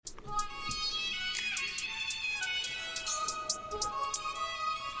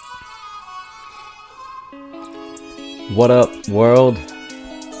What up, world?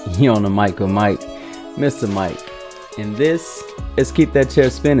 You on the mic with Mike, Mr. Mike. And this is Keep That Chair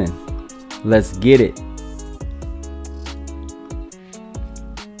Spinning. Let's get it.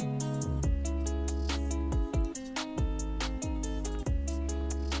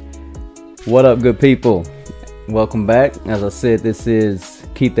 What up, good people? Welcome back. As I said, this is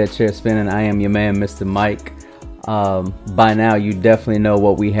Keep That Chair Spinning. I am your man, Mr. Mike. By now, you definitely know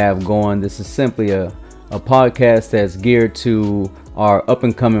what we have going. This is simply a podcast that's geared to our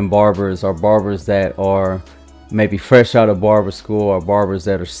up-and-coming barbers, or barbers that are maybe fresh out of barber school, or barbers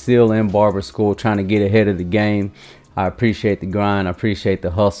that are still in barber school trying to get ahead of the game. I appreciate the grind. I appreciate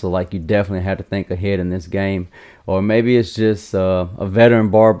the hustle. Like, you definitely have to think ahead in this game. Or maybe it's just a veteran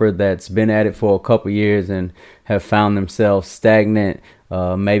barber that's been at it for a couple years and have found themselves stagnant.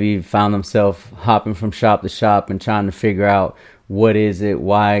 Maybe found themselves hopping from shop to shop and trying to figure out what is it,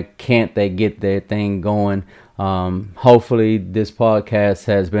 why can't they get their thing going. Hopefully this podcast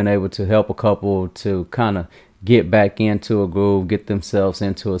has been able to help a couple to kind of get back into a groove, get themselves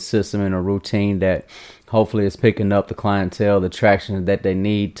into a system and a routine that hopefully is picking up the clientele, the traction that they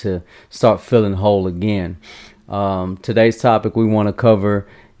need to start feeling whole again. Today's topic, we want to cover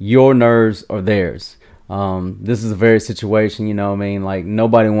your nerves or theirs. This is a very situation, you know what I mean? Like,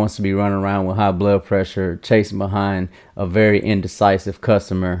 nobody wants to be running around with high blood pressure, chasing behind a very indecisive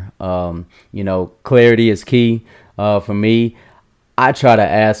customer. Clarity is key. For me, I try to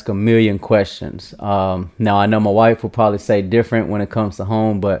ask a million questions. Now, I know my wife will probably say different when it comes to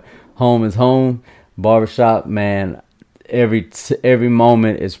home, but home is home. Barbershop, man, every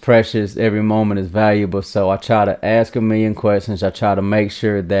moment is precious. Every moment is valuable. So I try to ask a million questions. I try to make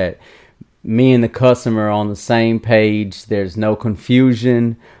sure that me and the customer are on the same page. There's no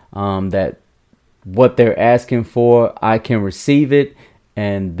confusion, that what they're asking for, I can receive it,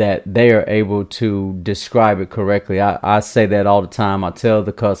 and that they are able to describe it correctly. I say that all the time. I tell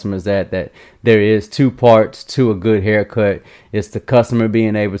the customers that there is two parts to a good haircut. It's the customer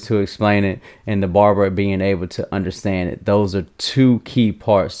being able to explain it and the barber being able to understand it. Those are two key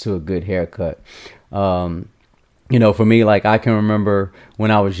parts to a good haircut. For me, like, I can remember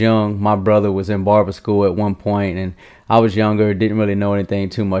when I was young, my brother was in barber school at one point, and I was younger, didn't really know anything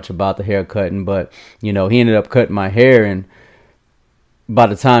too much about the hair cutting, but, he ended up cutting my hair, and by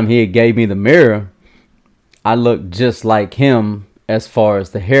the time he had gave me the mirror, I looked just like him as far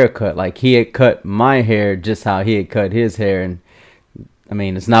as the haircut. Like, he had cut my hair just how he had cut his hair, and, I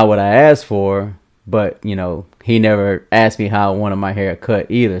mean, it's not what I asked for, but, he never asked me how I wanted my hair cut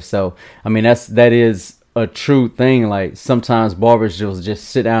either. So, I mean, that is a true thing. Like, sometimes barbers just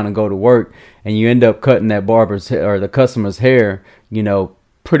sit down and go to work, and you end up cutting that barber's or the customer's hair,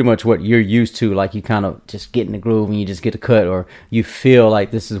 pretty much what you're used to. Like, you kind of just get in the groove and you just get a cut, or you feel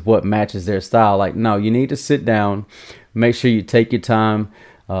like this is what matches their style. Like, no, you need to sit down, make sure you take your time,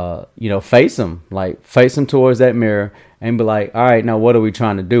 face them towards that mirror and be like, all right, now what are we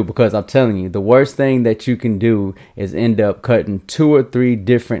trying to do? Because I'm telling you, the worst thing that you can do is end up cutting 2 or 3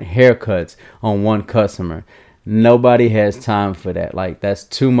 different haircuts on one customer. Nobody has time for that. Like, that's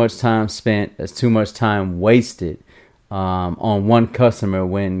too much time spent. That's too much time wasted on one customer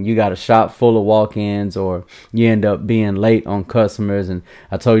when you got a shop full of walk-ins, or you end up being late on customers. And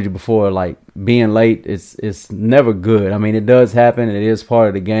I told you before, like, being late is never good. I mean, it does happen. It is part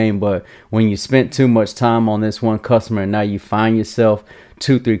of the game. But when you spent too much time on this one customer and now you find yourself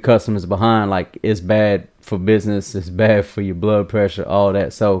 2-3 customers behind, like, it's bad for business. It's bad for your blood pressure, all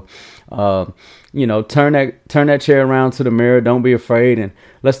that. So, turn that chair around to the mirror. Don't be afraid, and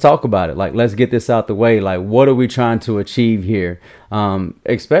let's talk about it. Like, let's get this out the way. Like, what are we trying to achieve here?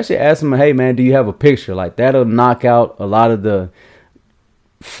 Especially ask them, hey man, do you have a picture? Like, that'll knock out a lot of the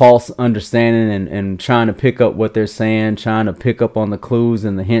false understanding and trying to pick up what they're saying, trying to pick up on the clues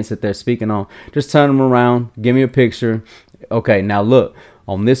and the hints that they're speaking on. Just turn them around. Give me a picture. Okay, now look,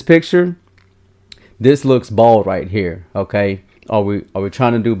 on this picture, this looks bald right here. Okay. Are we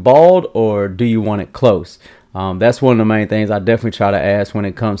trying to do bald, or do you want it close? That's one of the main things I definitely try to ask when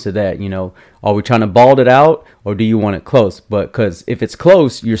it comes to that. Are we trying to bald it out, or do you want it close? But because if it's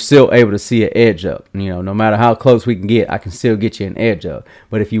close, you're still able to see an edge up. No matter how close we can get, I can still get you an edge up.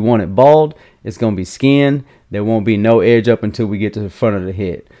 But if you want it bald, it's going to be skin. There won't be no edge up until we get to the front of the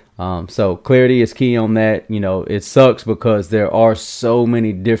head. So clarity is key on that. It sucks because there are so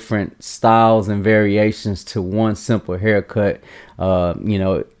many different styles and variations to one simple haircut.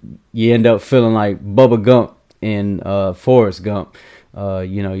 You end up feeling like Bubba Gump in Forrest Gump.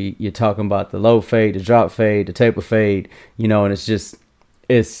 You're talking about the low fade, the drop fade, the taper fade, and it's just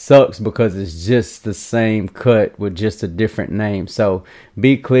it sucks because it's just the same cut with just a different name. So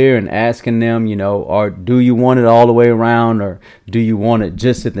be clear in asking them, or do you want it all the way around, or do you want it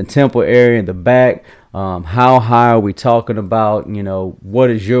just in the temple area in the back? How high are we talking about? What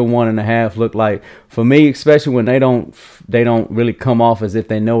does your 1.5 look like? For me, especially when they don't really come off as if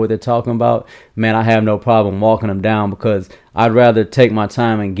they know what they're talking about, man, I have no problem walking them down, because I'd rather take my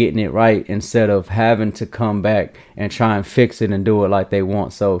time and getting it right instead of having to come back and try and fix it and do it like they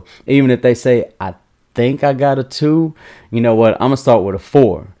want. So even if they say, I think I got a 2, you know what? I'm going to start with a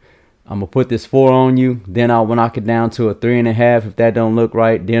 4. I'm going to put this 4 on you. Then I'll knock it down to a 3.5. If that don't look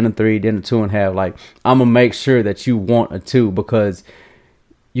right, then a 3, then a 2.5. Like, I'm going to make sure that you want a 2, because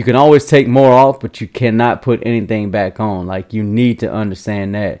you can always take more off, but you cannot put anything back on. Like, you need to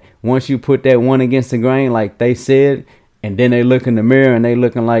understand that. Once you put that 1 against the grain, like they said, and then they look in the mirror and they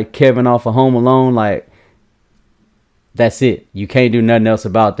looking like Kevin off of Home Alone, like, that's it. You can't do nothing else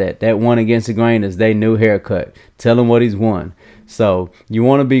about that. That 1 against the grain is their new haircut. Tell them what he's won. So you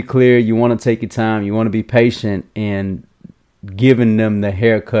want to be clear. You want to take your time. You want to be patient in giving them the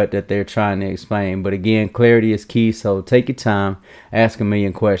haircut that they're trying to explain. But again, clarity is key. So take your time. Ask a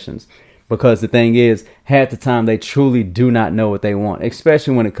million questions. Because the thing is, half the time they truly do not know what they want,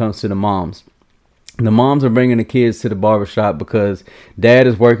 especially when it comes to the moms. The moms are bringing the kids to the barbershop because dad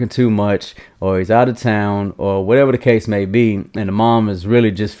is working too much, or he's out of town, or whatever the case may be. And the mom is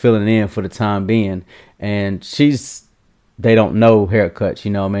really just filling in for the time being. And they don't know haircuts, you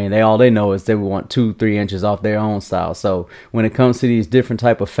know what I mean? All they know is they want 2-3 inches off their own style. So when it comes to these different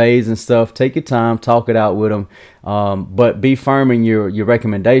type of fades and stuff, take your time, talk it out with them, but be firm in your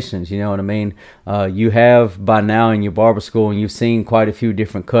recommendations. You know what I mean? You have by now in your barber school, and you've seen quite a few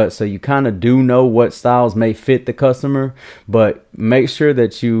different cuts, so you kind of do know what styles may fit the customer. But make sure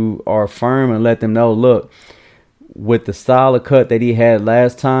that you are firm and let them know, look, with the style of cut that he had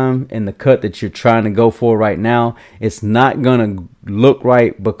last time and the cut that you're trying to go for right now, it's not going to look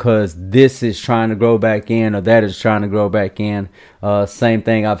right because this is trying to grow back in or that is trying to grow back in. Same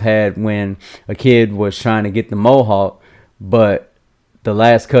thing I've had when a kid was trying to get the mohawk, but the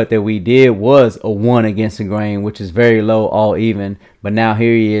last cut that we did was a 1 against the grain, which is very low, all even. But now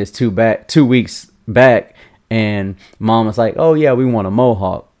here he is 2 weeks back, and mama's like, oh yeah, we want a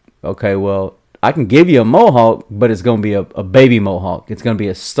mohawk. Okay, well, I can give you a mohawk, but it's going to be a baby mohawk. It's going to be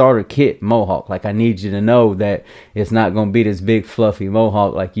a starter kit mohawk. Like, I need you to know that it's not going to be this big fluffy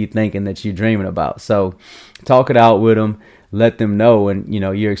mohawk like you thinking that you're dreaming about. So talk it out with them. Let them know, and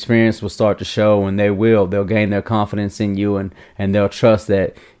your experience will start to show, and they'll gain their confidence in you, and they'll trust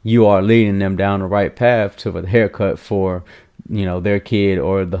that you are leading them down the right path to the haircut for their kid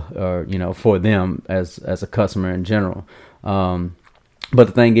or for them as a customer in general. But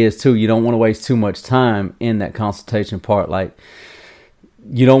the thing is, too, you don't want to waste too much time in that consultation part. Like,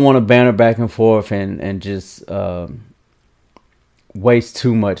 you don't want to banter back and forth and just waste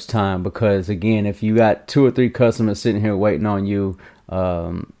too much time, because, again, if you got 2 or 3 customers sitting here waiting on you,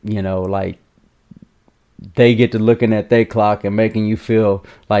 like, they get to looking at their clock and making you feel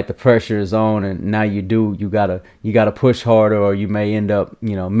like the pressure is on, and now you gotta push harder, or you may end up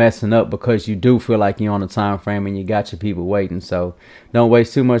messing up because you do feel like you're on a time frame and you got your people waiting. So don't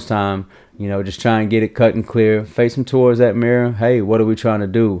waste too much time. Just try and get it cut and clear. Face them towards that mirror. Hey, what are we trying to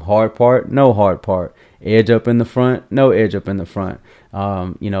do? Hard part? No hard part. Edge up in the front? No edge up in the front.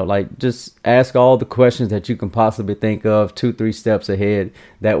 Just ask all the questions that you can possibly think of 2-3 steps ahead.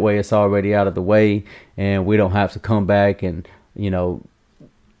 That way it's already out of the way, and we don't have to come back and,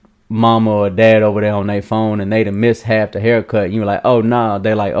 mama or dad over there on their phone and they'd have missed half the haircut. And you're like, oh, no.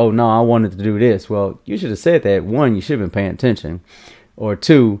 They're like, oh, no, I wanted to do this. Well, you should have said that. 1, you should have been paying attention. Or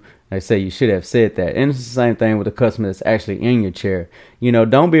 2, they say you should have said that. And it's the same thing with the customer that's actually in your chair.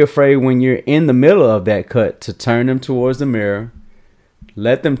 Don't be afraid when you're in the middle of that cut to turn them towards the mirror.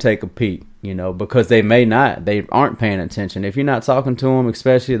 Let them take a peek, because they aren't paying attention. If you're not talking to them,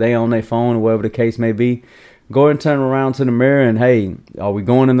 especially if they on their phone or whatever the case may be, go ahead and turn around to the mirror and, hey, are we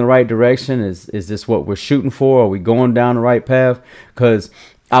going in the right direction? Is this what we're shooting for? Are we going down the right path? Because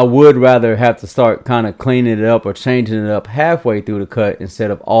I would rather have to start kind of cleaning it up or changing it up halfway through the cut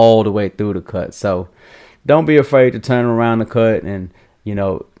instead of all the way through the cut. So don't be afraid to turn around the cut, and,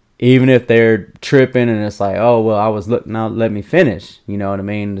 even if they're tripping and it's like, oh, well, I was looking out, let me finish. You know what I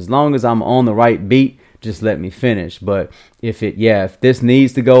mean? As long as I'm on the right beat, just let me finish. But if this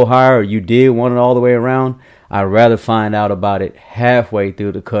needs to go higher, or you did want it all the way around, I'd rather find out about it halfway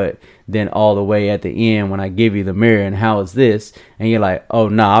through the cut than all the way at the end when I give you the mirror and how is this? And you're like, oh,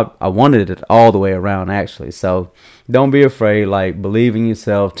 no, I wanted it all the way around, actually. So don't be afraid. Like, believe in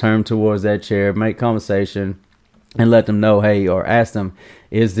yourself. Turn towards that chair. Make conversation. and let them know, hey, or ask them,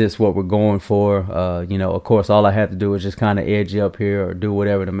 is this what we're going for? Of course, all I have to do is just kind of edge you up here or do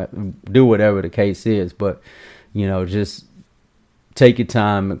whatever the case is. But, just take your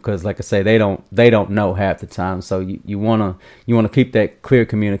time, because like I say, they don't know half the time. So you want to keep that clear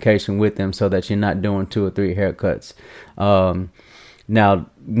communication with them so that you're not doing 2 or 3 haircuts. Now,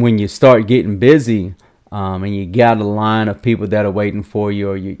 when you start getting busy, and you got a line of people that are waiting for you,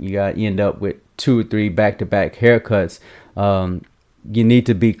 or you got to end up with 2 or 3 back-to-back haircuts, you need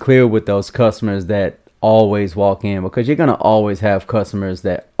to be clear with those customers that always walk in, because you're going to always have customers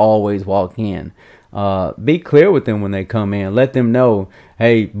that always walk in. Be clear with them when they come in. Let them know,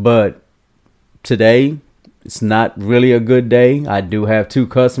 hey, but today it's not really a good day. I do have 2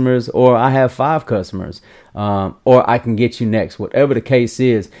 customers, or I have 5 customers, or I can get you next. Whatever the case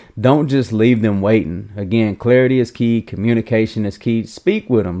is, don't just leave them waiting. Again, clarity is key. Communication is key. Speak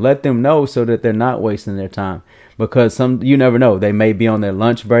with them. Let them know so that they're not wasting their time. Because you never know. They may be on their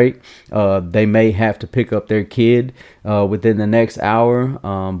lunch break. They may have to pick up their kid within the next hour.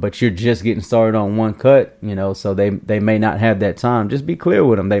 But you're just getting started on one cut, so they may not have that time. Just be clear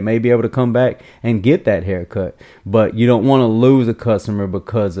with them. They may be able to come back and get that haircut. But you don't want to lose a customer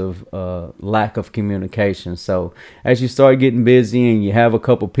because of lack of communication. So as you start getting busy and you have a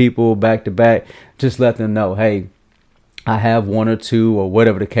couple people back to back, just let them know, hey, I have 1 or 2 or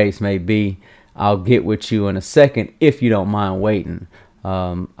whatever the case may be. I'll get with you in a second if you don't mind waiting.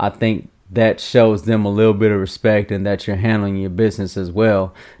 I think that shows them a little bit of respect and that you're handling your business as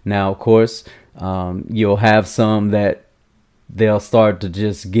well. Now, of course, you'll have some that they'll start to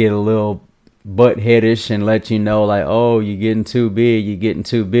just get a little butt-headish and let you know, like, oh, you're getting too big, you're getting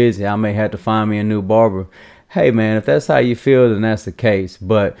too busy, I may have to find me a new barber. Hey, man, if that's how you feel, then that's the case.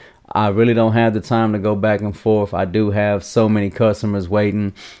 But I really don't have the time to go back and forth. I do have so many customers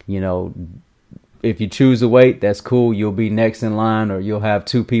waiting, If you choose to wait, that's cool. You'll be next in line, or you'll have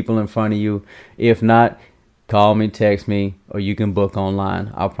 2 people in front of you. If not, call me, text me, or you can book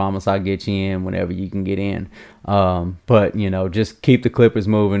online. I promise I'll get you in whenever you can get in. But, just keep the clippers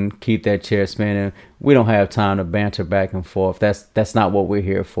moving, keep that chair spinning. We don't have time to banter back and forth. That's not what we're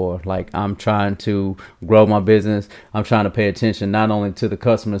here for. Like, I'm trying to grow my business. I'm trying to pay attention not only to the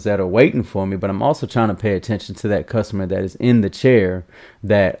customers that are waiting for me, but I'm also trying to pay attention to that customer that is in the chair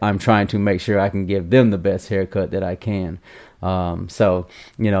that I'm trying to make sure I can give them the best haircut that I can. So,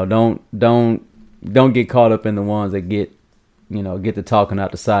 don't get caught up in the ones that get to talking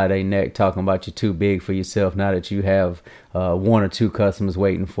out the side of their neck, talking about you too big for yourself now that you have 1 or 2 customers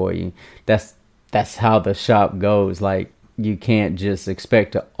waiting for you. That's how the shop goes. Like, you can't just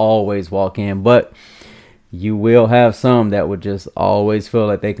expect to always walk in, but you will have some that would just always feel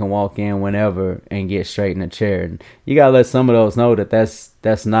like they can walk in whenever and get straight in the chair. And you gotta let some of those know that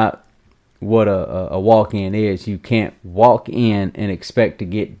that's not what a walk-in is. You can't walk in and expect to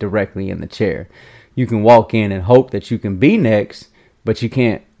get directly in the chair. You can walk in and hope that you can be next, but you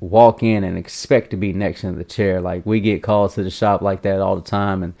can't walk in and expect to be next in the chair. Like, we get calls to the shop like that all the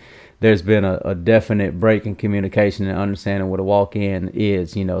time, and there's been a definite break in communication and understanding what a walk-in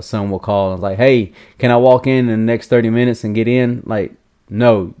is. Some will call and like, hey, can I walk in the next 30 minutes and get in? Like,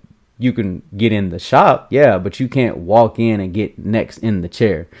 no, you can get in the shop, yeah, but you can't walk in and get next in the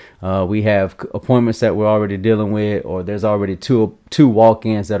chair. We have appointments that we're already dealing with, or there's already two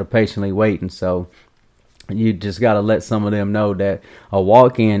walk-ins that are patiently waiting. So you just got to let some of them know that a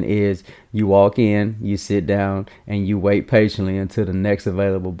walk-in is you walk in, you sit down, and you wait patiently until the next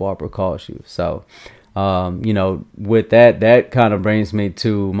available barber calls you. So, with that kind of brings me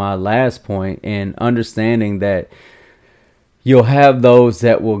to my last point, and understanding that you'll have those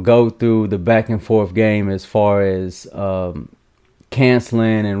that will go through the back and forth game as far as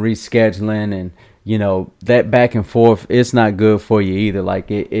canceling and rescheduling, and that back and forth, it's not good for you either.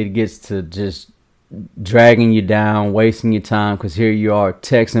 Like, it gets to just dragging you down, wasting your time, because here you are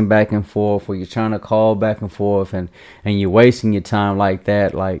texting back and forth, or you're trying to call back and forth, and you're wasting your time like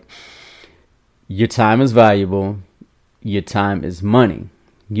that. Like, your time is valuable, your time is money.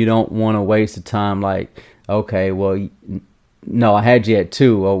 You don't want to waste the time like, okay, well, no, I had you at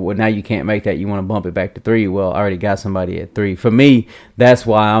 2. Oh, well, now you can't make that. You want to bump it back to 3. Well, I already got somebody at 3. For me, that's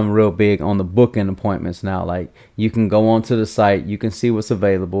why I'm real big on the booking appointments now. Like, you can go onto the site, you can see what's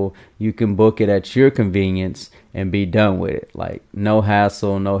available, you can book it at your convenience and be done with it. Like, no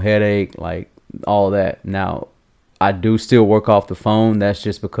hassle, no headache, like all that. Now, I do still work off the phone. That's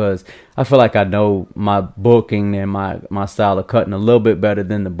just because I feel like I know my booking and my style of cutting a little bit better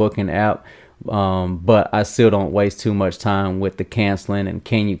than the booking app. But I still don't waste too much time with the canceling and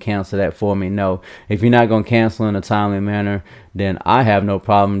can you cancel that for me? No. If you're not going to cancel in a timely manner, then I have no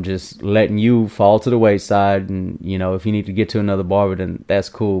problem just letting you fall to the wayside. And, if you need to get to another barber, then that's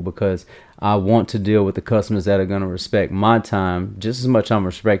cool, because I want to deal with the customers that are going to respect my time just as much as I'm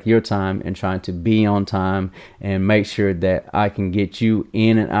respect your time, and trying to be on time and make sure that I can get you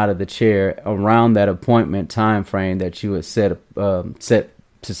in and out of the chair around that appointment time frame that you had set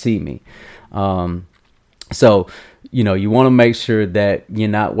to see me. So, you want to make sure that you're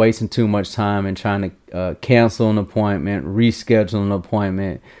not wasting too much time and trying to cancel an appointment, reschedule an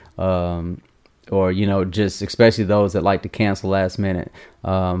appointment, or, just especially those that like to cancel last minute.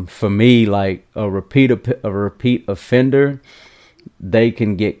 For me, like a repeat offender, they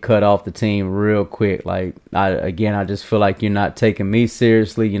can get cut off the team real quick. Like, I just feel like you're not taking me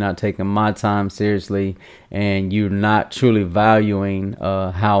seriously. You're not taking my time seriously, and you're not truly valuing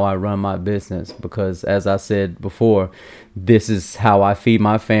how I run my business. Because as I said before, this is how I feed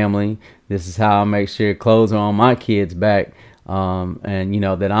my family. This is how I make sure clothes are on my kids' back. And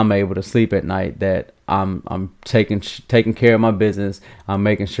that I'm able to sleep at night, that I'm taking care of my business. I'm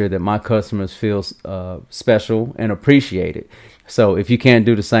making sure that my customers feel special and appreciated. So if you can't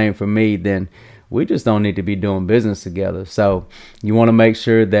do the same for me, then we just don't need to be doing business together. So you want to make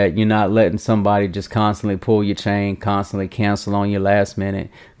sure that you're not letting somebody just constantly pull your chain, constantly cancel on your last minute,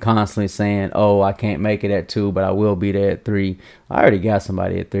 constantly saying, oh, I can't make it at 2, but I will be there at 3. I already got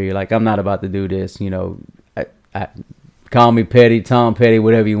somebody at 3. Like, I'm not about to do this. Call me petty, Tom Petty,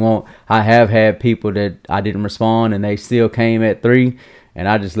 whatever you want. I have had people that I didn't respond and they still came at 3, and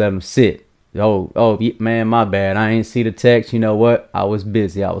I just let them sit. Oh, man, my bad. I ain't see the text. You know what? I was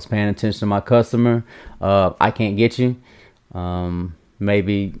busy. I was paying attention to my customer. I can't get you.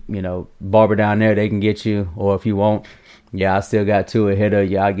 Maybe, barber down there, they can get you. Or if you won't, yeah, I still got 2 ahead of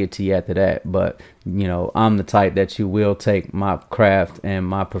you. I'll get to you after that. But, I'm the type that you will take my craft and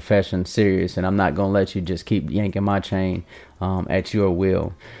my profession serious. And I'm not going to let you just keep yanking my chain at your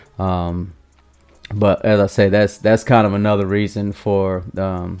will. But as I say, that's kind of another reason for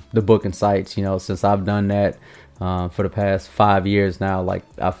the booking sites. Since I've done that for the past 5 years now, like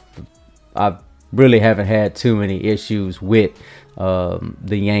I've really haven't had too many issues with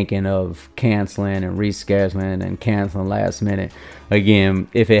the yanking of canceling and rescheduling and canceling last minute. Again,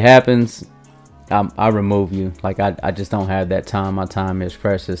 if it happens, I remove you. Like, I just don't have that time. My time is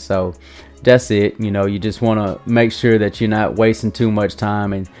precious. So that's it. You just want to make sure that you're not wasting too much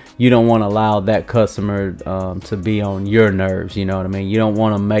time, and you don't want to allow that customer to be on your nerves. You know what I mean? You don't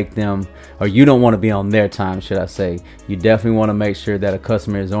want to make them, or you don't want to be on their time, should I say. You definitely want to make sure that a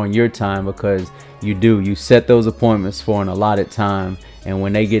customer is on your time, because you set those appointments for an allotted time, and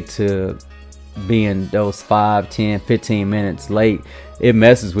when they get to being those 5, 10, 15 minutes late, it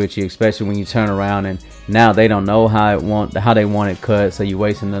messes with you, especially when you turn around and now they don't know how they want it cut. So you're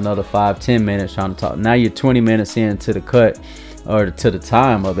wasting another 5, 10 minutes trying to talk. Now you're 20 minutes into the cut, or to the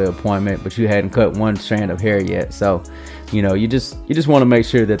time of the appointment, but you hadn't cut one strand of hair yet. So, you just want to make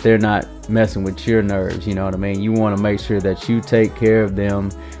sure that they're not messing with your nerves. You know what I mean? You want to make sure that you take care of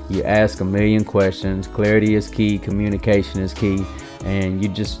them. You ask a million questions. Clarity is key. Communication is key. And you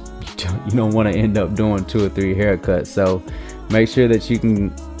don't want to end up doing 2 or 3 haircuts. So make sure that you can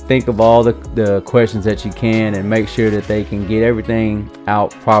think of all the questions that you can, and make sure that they can get everything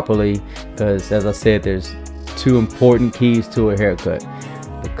out properly. Because as I said, there's 2 important keys to a haircut: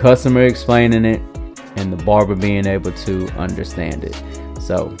 the customer explaining it, and the barber being able to understand it.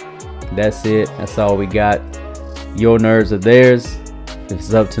 So that's it. That's all we got. Your nerves are theirs. If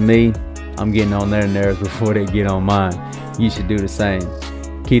it's up to me, I'm getting on their nerves before they get on mine. You should do the same.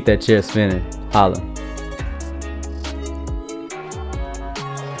 Keep that chair spinning. Holla.